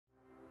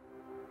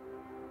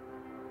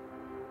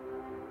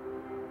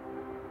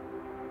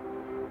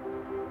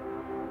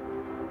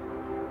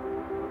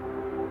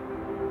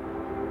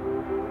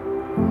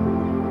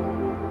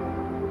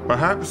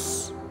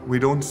Perhaps we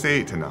don't say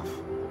it enough.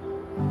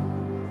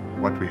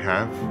 What we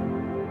have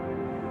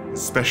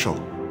is special.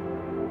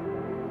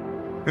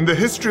 In the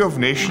history of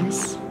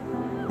nations,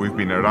 we've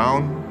been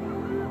around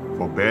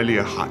for barely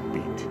a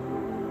heartbeat.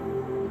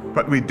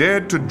 But we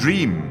dared to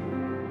dream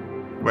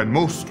when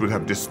most would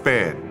have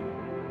despaired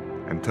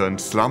and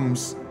turned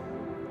slums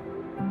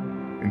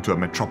into a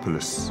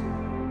metropolis.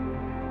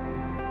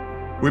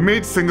 We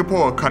made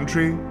Singapore a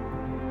country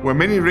where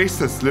many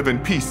races live in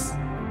peace,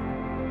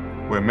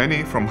 where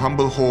many from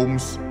humble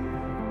homes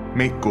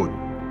make good.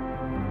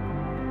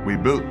 We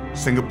built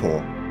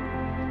Singapore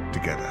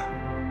together.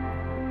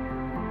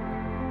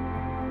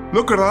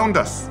 Look around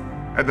us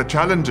at the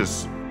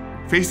challenges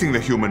facing the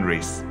human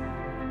race.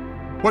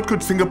 What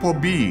could Singapore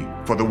be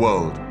for the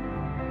world?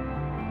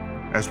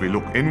 As we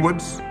look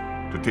inwards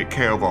to take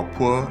care of our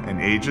poor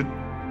and aged,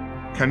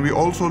 can we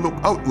also look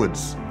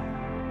outwards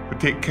to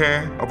take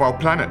care of our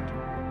planet,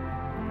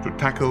 to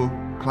tackle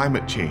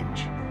climate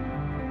change?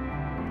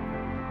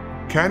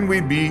 Can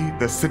we be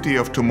the city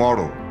of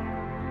tomorrow?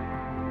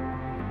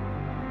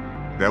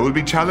 There will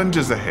be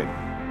challenges ahead,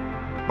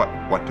 but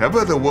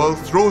whatever the world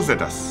throws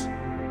at us,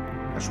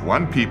 as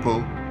one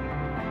people,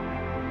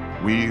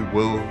 we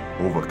will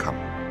overcome.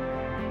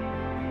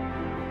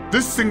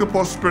 This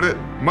Singapore spirit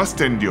must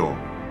endure,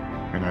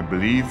 and I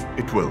believe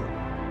it will.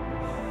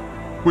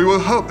 We will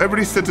help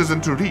every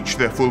citizen to reach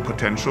their full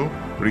potential,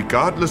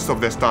 regardless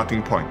of their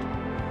starting point.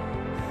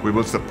 We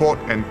will support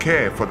and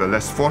care for the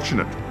less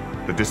fortunate,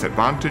 the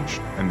disadvantaged,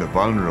 and the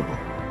vulnerable.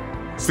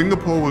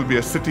 Singapore will be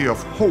a city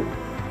of hope,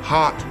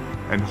 heart,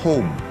 and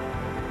home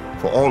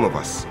for all of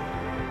us.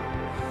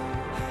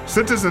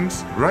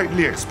 Citizens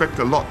rightly expect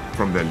a lot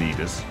from their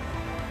leaders.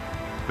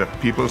 The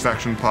People's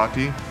Action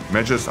Party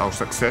measures our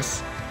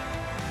success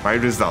by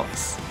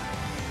results.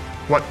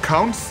 What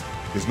counts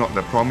is not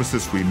the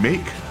promises we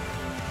make,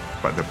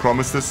 but the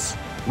promises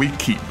we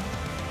keep.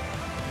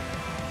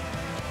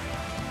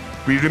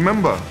 We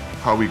remember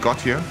how we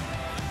got here.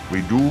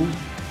 We do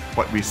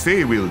what we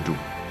say we'll do.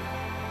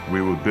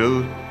 We will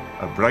build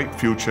a bright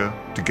future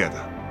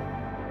together.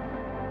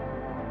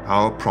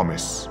 Our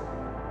promise.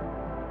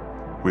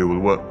 We will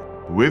work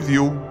with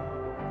you,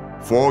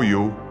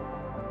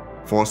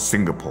 for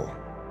Singapore.